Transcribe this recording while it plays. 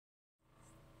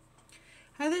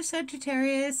Hi there,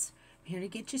 Sagittarius. I'm here to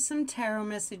get you some tarot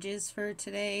messages for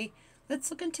today. Let's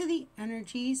look into the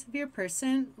energies of your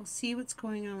person. We'll see what's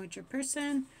going on with your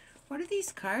person. What do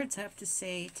these cards have to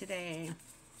say today?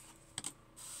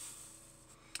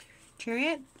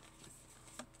 Chariot,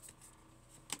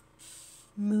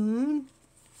 Moon,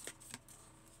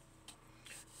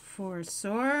 Four of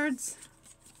Swords,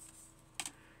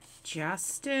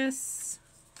 Justice,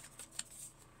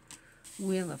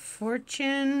 Wheel of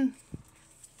Fortune,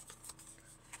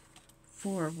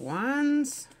 Four of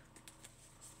Wands,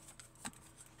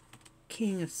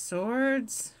 King of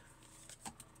Swords,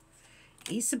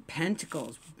 Ace of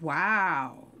Pentacles.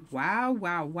 Wow. Wow,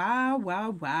 wow, wow,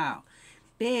 wow, wow.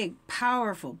 Big,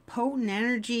 powerful, potent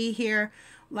energy here.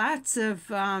 Lots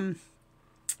of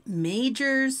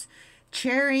majors,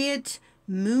 Chariot,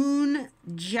 Moon,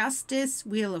 Justice,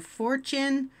 Wheel of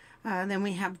Fortune. Then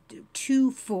we have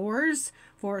two fours,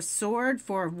 Four of Sword,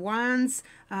 Four of Wands.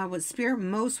 What Spirit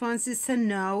most wants us to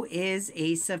know is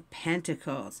Ace of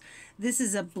Pentacles. This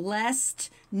is a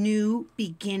blessed new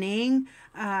beginning.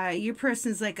 Your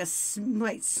person's like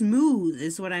smooth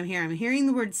is what I'm hearing. I'm hearing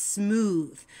the word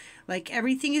smooth. Like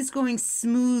everything is going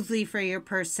smoothly for your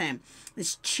person.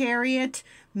 This Chariot,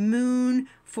 Moon,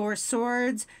 Four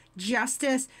Swords,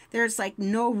 Justice. There's like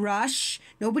no rush.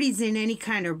 Nobody's in any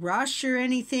kind of rush or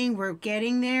anything. We're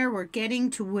getting there. We're getting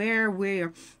to where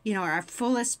we're, our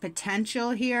fullest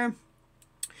potential here.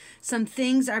 Some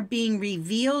things are being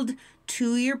revealed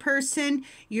to your person.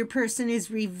 Your person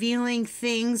is revealing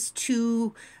things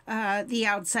to the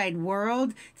outside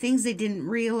world, things they didn't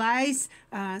realize,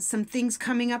 some things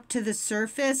coming up to the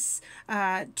surface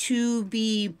to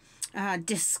be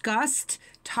discussed,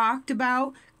 talked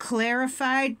about,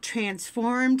 clarified,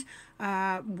 transformed.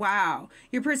 Wow.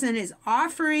 Your person is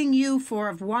offering you Four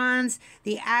of Wands.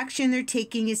 The action they're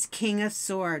taking is King of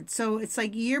Swords. So it's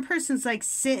like your person's like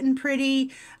sitting pretty.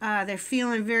 They're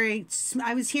feeling very,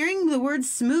 I was hearing the word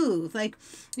smooth. Like,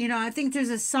 I think there's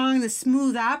a song, The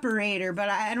Smooth Operator, but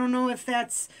I don't know if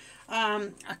that's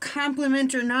a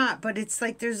compliment or not, but it's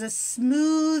like there's a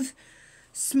smooth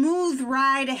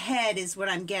ride ahead is what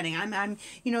I'm getting. I'm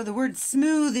the word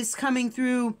smooth is coming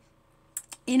through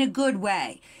in a good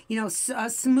way, a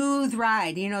smooth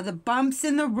ride. The bumps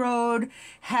in the road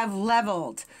have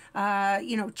leveled.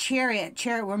 Chariot,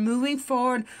 we're moving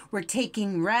forward. We're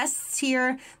taking rests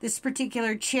here. This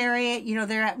particular Chariot,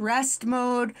 they're at rest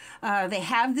mode. They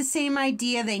have the same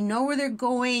idea. They know where they're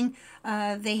going.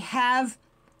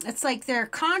 It's like their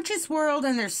conscious world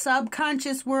and their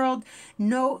subconscious world,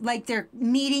 like they're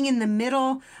meeting in the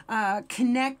middle,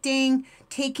 connecting,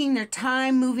 taking their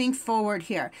time, moving forward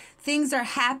here. Things are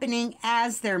happening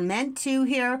as they're meant to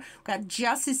here. We've got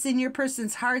justice in your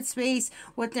person's heart space.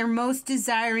 What they're most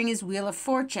desiring is Wheel of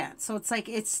Fortune. So it's like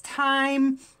it's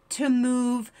time to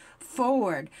move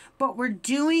forward, but we're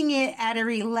doing it at a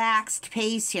relaxed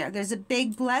pace here. There's a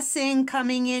big blessing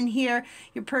coming in here.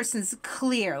 Your person's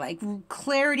clear, like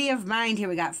clarity of mind here.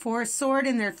 We got Four Sword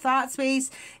in their thought space.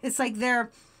 It's like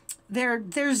they're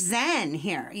zen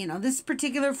here. This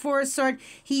particular Four Sword,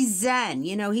 he's zen.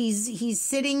 He's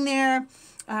sitting there.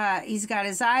 He's got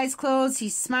his eyes closed.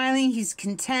 He's smiling. He's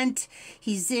content.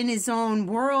 He's in his own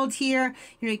world here.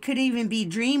 He could even be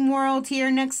dream world here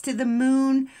next to the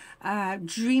moon.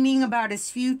 Dreaming about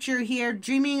his future here,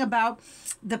 dreaming about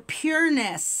the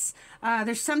pureness.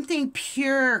 There's something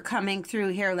pure coming through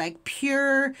here, like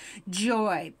pure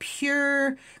joy,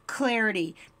 pure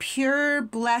clarity, pure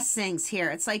blessings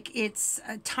here. It's like it's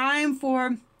a time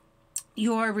for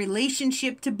your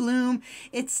relationship to bloom.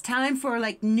 It's time for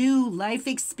like new life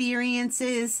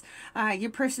experiences. Your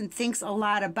person thinks a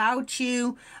lot about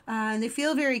you, and they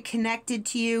feel very connected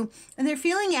to you, and they're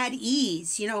feeling at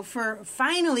ease, for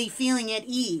finally feeling at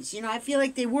ease. I feel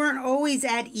like they weren't always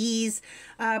at ease,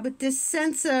 but this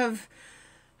sense of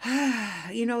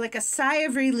like a sigh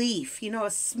of relief,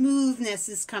 a smoothness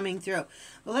is coming through.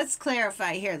 Well, let's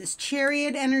clarify here. This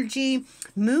Chariot energy,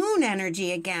 Moon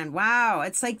energy again. Wow.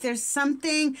 It's like there's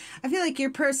something, I feel like your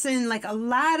person, like a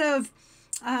lot of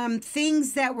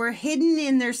things that were hidden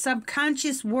in their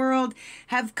subconscious world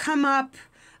have come up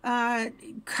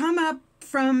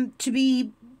to be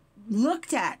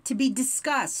looked at, to be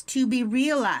discussed, to be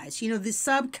realized. The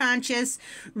subconscious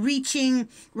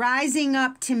rising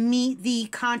up to meet the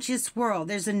conscious world.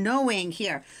 There's a knowing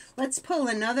here. Let's pull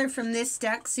another from this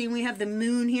deck. See, we have the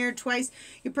Moon here twice.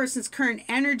 Your person's current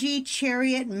energy,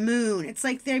 Chariot, Moon. It's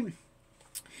like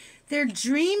they're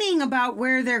dreaming about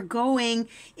where they're going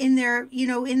in their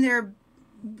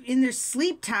in their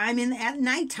sleep time and at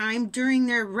nighttime during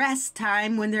their rest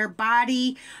time when their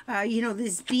body,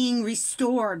 is being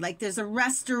restored. Like there's a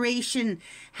restoration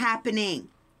happening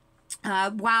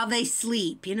while they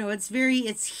sleep.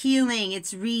 It's healing,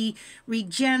 it's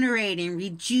regenerating,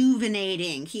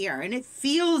 rejuvenating here, and it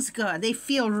feels good. They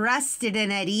feel rested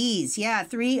and at ease. Yeah,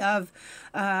 3 of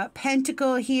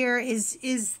Pentacle here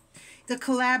is the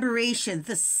collaboration,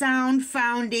 the sound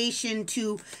foundation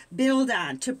to build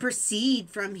on, to proceed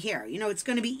from here. It's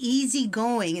going to be easy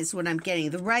going is what I'm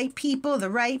getting. The right people, the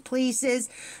right places,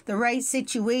 the right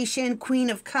situation. Queen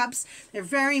of Cups, they're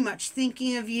very much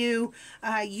thinking of you.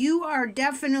 You are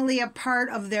definitely a part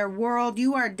of their world.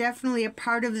 You are definitely a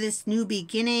part of this new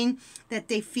beginning that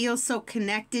they feel so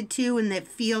connected to and that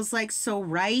feels like so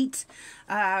right.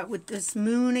 With this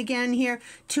moon again here,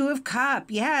 2 of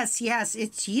Cups. Yes,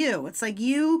 it's you. It's like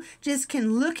you just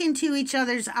can look into each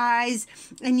other's eyes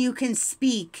and you can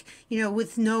speak,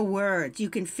 with no words. You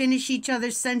can finish each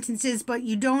other's sentences, but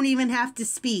you don't even have to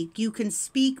speak. You can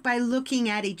speak by looking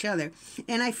at each other.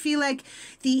 And I feel like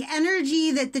the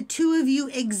energy that the 2 of you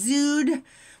exude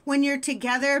when you're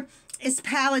together is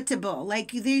palatable. Like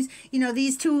these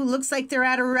 2 looks like they're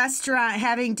at a restaurant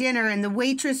having dinner, and the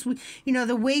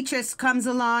waitress comes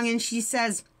along and she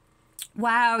says,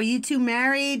 wow, you 2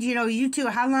 married? You 2,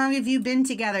 how long have you been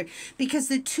together? Because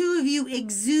the 2 of you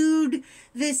exude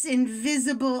this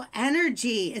invisible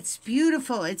energy. It's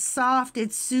beautiful. It's soft.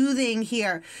 It's soothing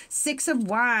here. 6 of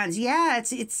Wands. Yeah,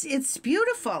 it's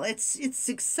beautiful. It's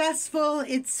successful.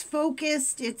 It's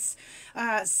focused. It's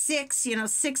 6,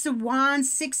 6 of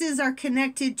Wands. 6s are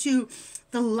connected to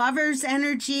the lover's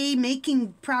energy,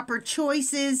 making proper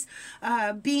choices,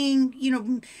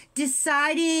 being,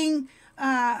 deciding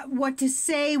what to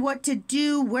say, what to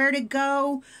do, where to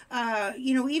go,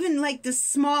 even like the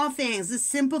small things, the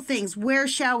simple things. Where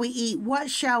shall we eat? What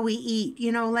shall we eat?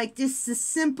 Like just the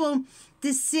simple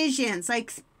decisions.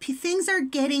 Like things are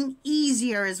getting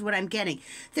easier is what I'm getting.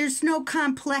 There's no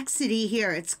complexity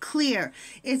here. It's clear.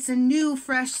 It's a new,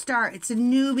 fresh start. It's a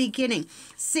new beginning.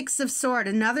 6 of Swords,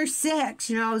 another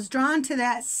 6. I was drawn to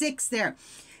that 6 there.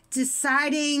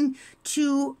 Deciding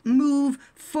to move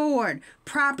forward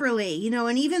properly,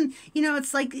 and even,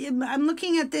 it's like I'm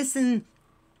looking at this and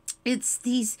it's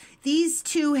these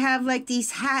 2 have like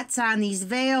these hats on, these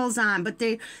veils on, but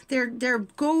they're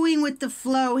going with the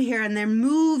flow here, and they're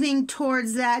moving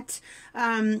towards that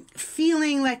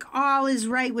feeling like all is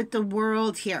right with the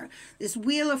world here. This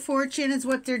Wheel of Fortune is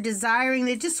what they're desiring.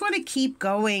 They just want to keep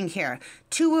going here.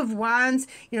 2 of Wands,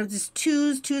 just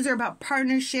 2s are about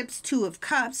partnerships. 2 of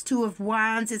Cups, 2 of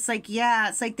Wands. It's like, yeah,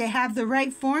 it's like they have the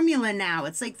right formula now.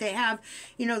 It's like they have,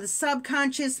 the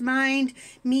subconscious mind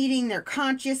meeting their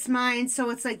conscious mind. So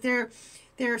it's like their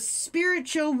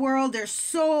spiritual world, their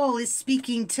soul is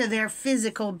speaking to their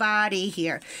physical body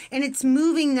here. And it's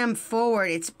moving them forward.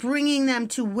 It's bringing them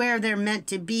to where they're meant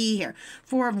to be here.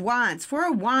 4 of Wands.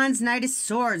 4 of Wands, Knight of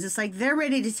Swords. It's like they're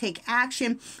ready to take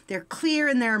action. They're clear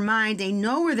in their mind. They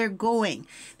know where they're going.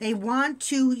 They want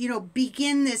to,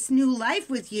 begin this new life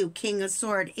with you. King of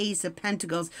Swords, Ace of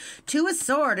Pentacles. 2 of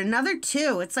Swords, another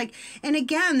 2. It's like, and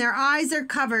again, their eyes are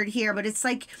covered here, but it's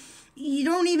like you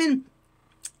don't even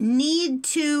need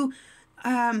to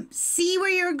see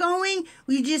where you're going.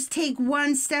 We just take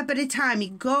one step at a time. You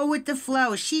go with the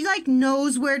flow. She like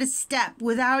knows where to step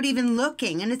without even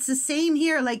looking. And it's the same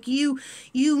here. Like you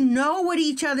know what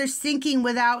each other's thinking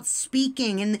without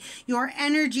speaking, and your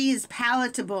energy is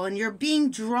palatable and you're being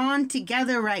drawn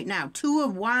together right now. 2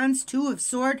 of Wands, 2 of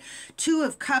Swords, 2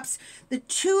 of Cups. The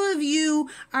 2 of you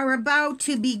are about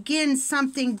to begin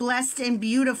something blessed and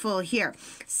beautiful here.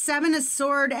 7 of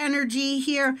Swords energy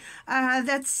here.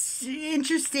 That's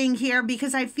interesting here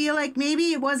because I feel like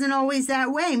maybe it wasn't always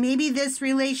that way. Maybe this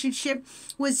relationship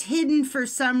was hidden for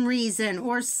some reason,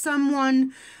 or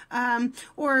someone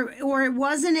or it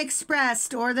wasn't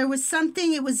expressed, or there was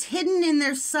something, it was hidden in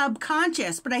their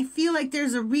subconscious. But I feel like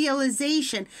there's a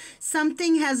realization.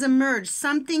 Something has emerged.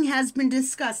 Something has been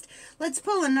discussed. Let's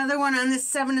pull another one on this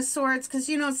 7 of Swords, because,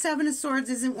 7 of Swords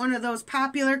isn't one of those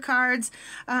popular cards.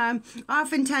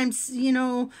 Oftentimes,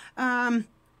 7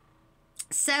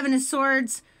 of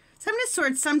Swords. 7 of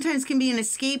Swords sometimes can be an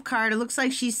escape card. It looks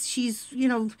like she's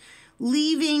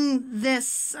leaving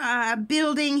this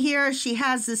building here. She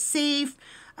has the safe.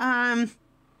 Let's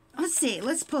see.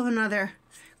 Let's pull another.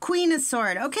 Queen of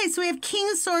Swords. Okay, so we have King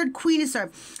of Swords, Queen of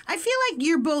Swords. I feel like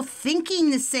you're both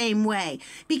thinking the same way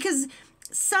because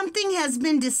something has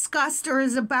been discussed or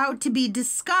is about to be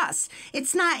discussed.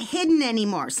 It's not hidden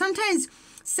anymore. Sometimes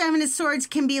 7 of Swords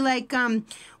can be like,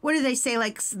 what do they say,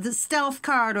 like the stealth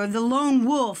card or the lone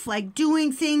wolf, like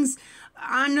doing things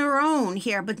on their own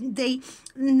here, but they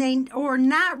or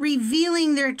not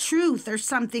revealing their truth or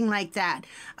something like that.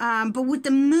 But with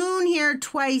the moon here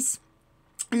twice,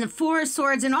 and the Four of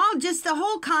Swords, and all, just the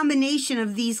whole combination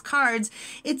of these cards,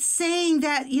 it's saying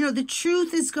that, you know, the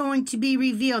truth is going to be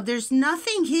revealed. There's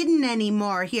nothing hidden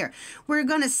anymore here. We're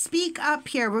going to speak up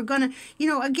here. We're going to, you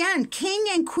know, again, King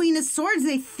and Queen of Swords,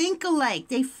 they think alike.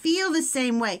 They feel the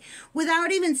same way.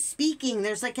 Without even speaking,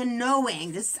 there's like a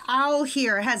knowing. This owl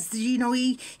here has, you know,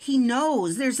 he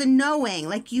knows. There's a knowing.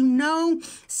 Like, you know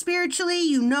spiritually,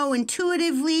 you know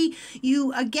intuitively.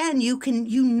 You, again,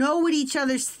 you know what each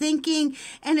other's thinking.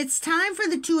 And it's time for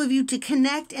the two of you to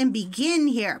connect and begin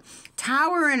here.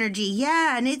 Tower energy,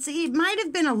 yeah, and it might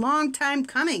have been a long time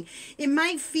coming. It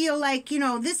might feel like, you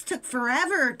know, this took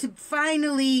forever to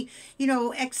finally, you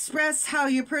know, express how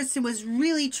your person was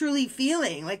really, truly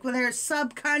feeling. Like with their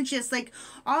subconscious, like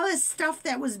all this stuff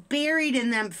that was buried in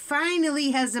them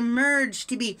finally has emerged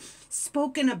to be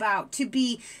spoken about, to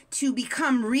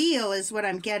become real is what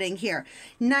I'm getting here.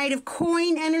 Knight of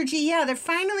Coin energy, yeah, they're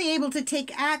finally able to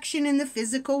take action in the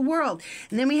physical world.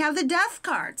 And then we have the Death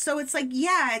card. So it's like,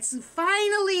 yeah, it's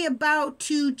finally about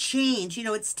to change. You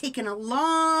know, it's taken a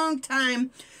long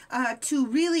time to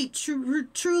really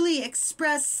truly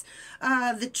express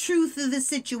the truth of the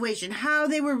situation, how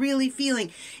they were really feeling.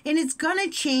 And it's going to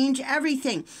change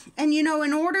everything. And, you know,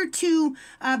 in order to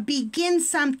begin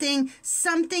something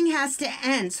has to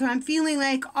end. So I'm feeling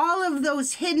like all of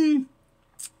those hidden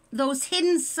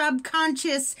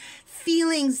subconscious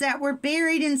feelings that were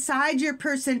buried inside your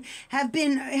person have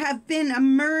been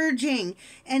emerging,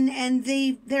 and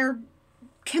they're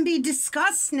can be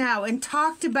discussed now and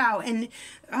talked about and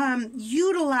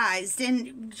utilized.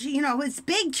 And, you know, it's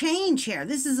big change here.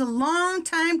 This is a long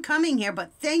time coming here,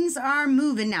 but things are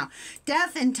moving now.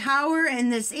 Death and Tower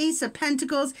and this Ace of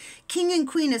Pentacles, King and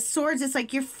Queen of Swords. It's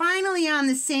like you're finally on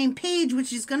the same page,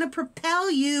 which is going to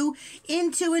propel you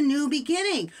into a new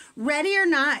beginning. Ready or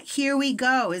not, here we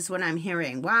go is what I'm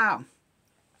hearing. Wow.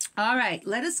 All right,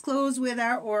 let us close with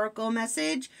our oracle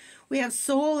message. We have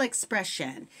soul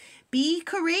expression. Be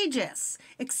courageous.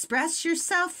 Express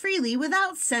yourself freely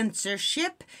without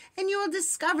censorship, and you will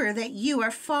discover that you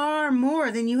are far more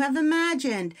than you have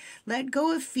imagined. Let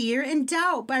go of fear and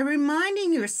doubt by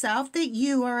reminding yourself that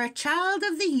you are a child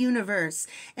of the universe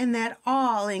and that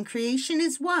all in creation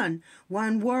is one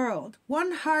world,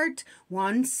 one heart,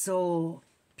 one soul.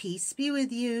 Peace be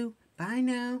with you. Bye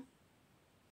now.